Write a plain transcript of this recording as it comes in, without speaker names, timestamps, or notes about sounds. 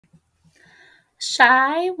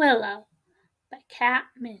Shy Willow by Cat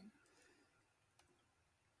Min.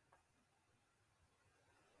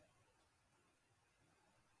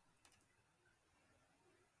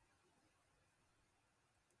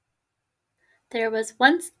 There was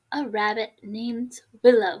once a rabbit named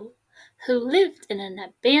Willow who lived in an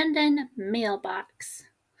abandoned mailbox.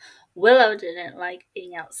 Willow didn't like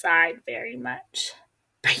being outside very much.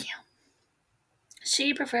 Bam!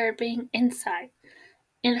 She preferred being inside,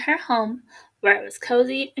 in her home, where it was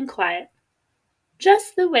cozy and quiet,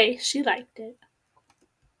 just the way she liked it.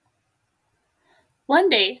 One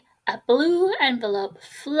day, a blue envelope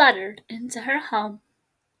fluttered into her home.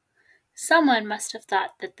 Someone must have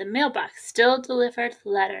thought that the mailbox still delivered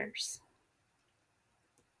letters.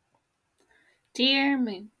 Dear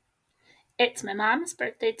Moon, it's my mom's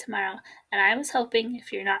birthday tomorrow, and I was hoping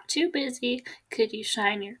if you're not too busy, could you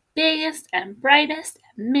shine your biggest and brightest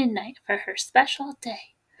at midnight for her special day?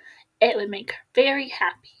 It would make her very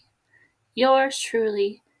happy. Yours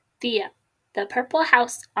truly, Thea, the Purple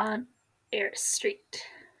House on Ayr Street.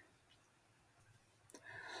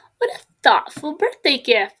 What a thoughtful birthday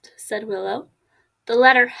gift, said Willow. The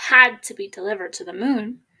letter had to be delivered to the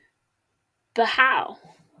moon. But how?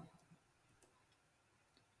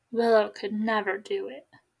 Willow could never do it.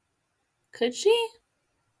 Could she?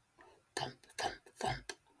 Thump, thump,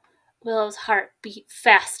 thump. Willow's heart beat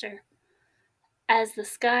faster. As the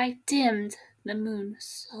sky dimmed, the moon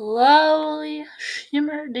slowly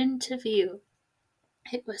shimmered into view.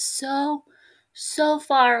 It was so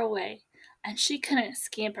far away, and she couldn't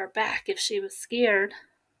scamper back if she was scared.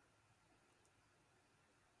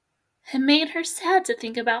 It made her sad to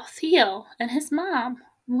think about Theo and his mom,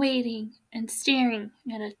 waiting and staring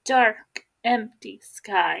at a dark, empty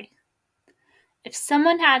sky. If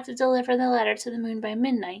someone had to deliver the letter to the moon by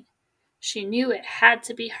midnight, she knew it had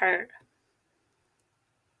to be her.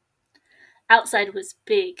 Outside was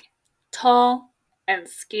big, tall, and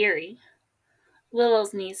scary.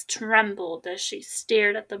 Willow's knees trembled as she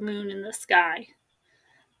stared at the moon in the sky.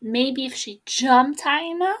 Maybe if she jumped high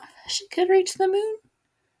enough, she could reach the moon.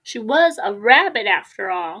 She was a rabbit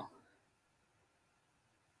after all.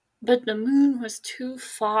 But the moon was too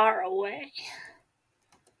far away.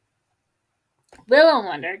 Willow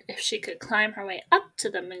wondered if she could climb her way up to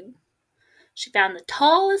the moon. She found the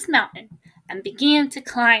tallest mountain and began to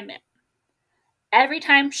climb it. Every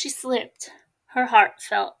time she slipped, her heart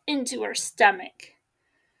fell into her stomach.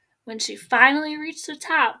 When she finally reached the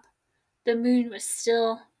top, the moon was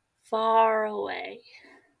still far away.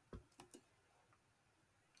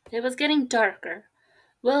 It was getting darker.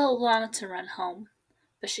 Willow longed to run home,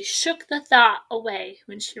 but she shook the thought away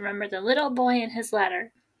when she remembered the little boy and his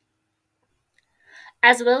letter.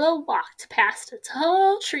 As Willow walked past a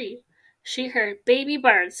tall tree, she heard baby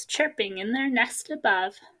birds chirping in their nest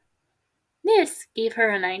above. This gave her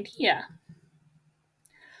an idea.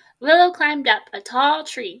 Willow climbed up a tall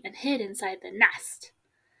tree and hid inside the nest.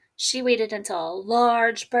 She waited until a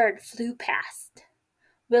large bird flew past.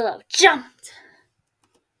 Willow jumped.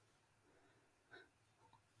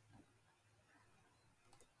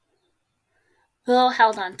 Willow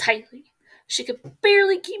held on tightly. She could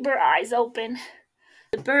barely keep her eyes open.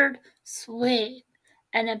 The bird swayed,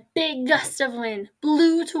 and a big gust of wind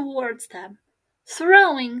blew towards them,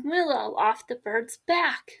 throwing Willow off the bird's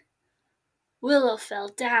back. Willow fell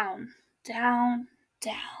down, down,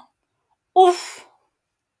 down. Oof!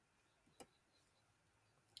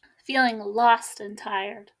 Feeling lost and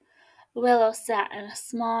tired, Willow sat in a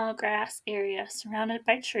small grass area surrounded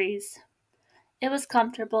by trees. It was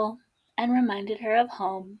comfortable and reminded her of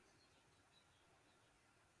home.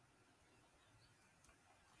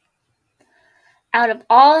 Out of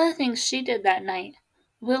all the things she did that night,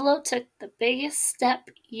 Willow took the biggest step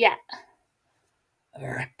yet.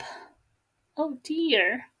 Rip. Oh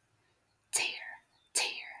dear. Tear,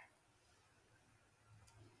 tear.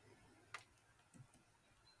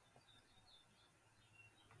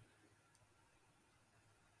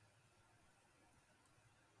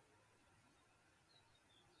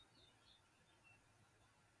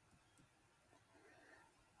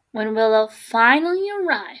 When Willow finally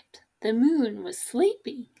arrived, the moon was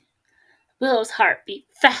sleeping. Willow's heart beat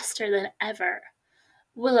faster than ever.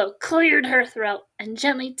 Willow cleared her throat and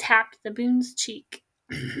gently tapped the moon's cheek.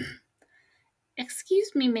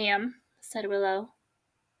 "Excuse me, ma'am," said Willow.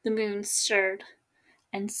 The moon stirred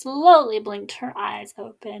and slowly blinked her eyes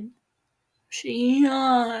open. She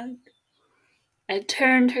yawned and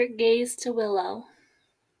turned her gaze to Willow.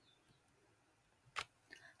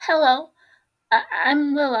 "Hello,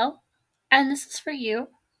 I'm Willow, and this is for you."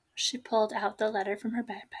 She pulled out the letter from her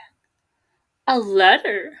backpack. "A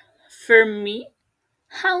letter? For me?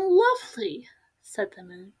 How lovely!" said the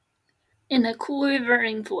moon. In a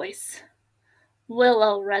quivering voice,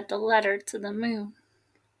 Willow read the letter to the moon.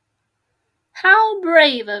 "How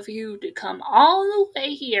brave of you to come all the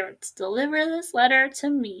way here to deliver this letter to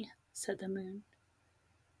me," said the moon.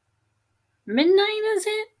 "Midnight, is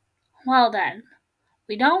it? Well then,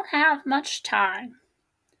 we don't have much time.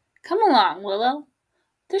 Come along, Willow.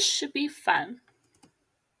 This should be fun."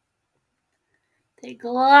 They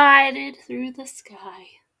glided through the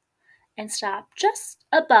sky and stopped just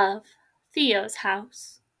above Theo's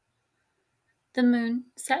house. The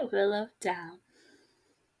moon set Willow down.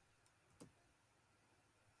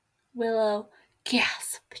 Willow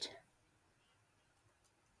gasped.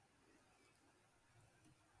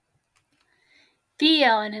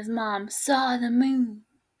 Theo and his mom saw the moon.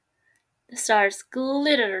 The stars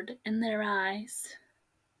glittered in their eyes.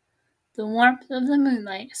 The warmth of the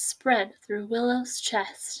moonlight spread through Willow's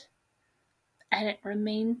chest, and it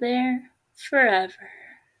remained there forever.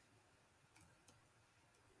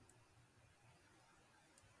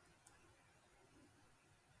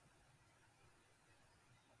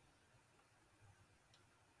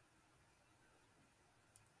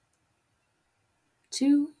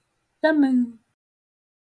 To the moon.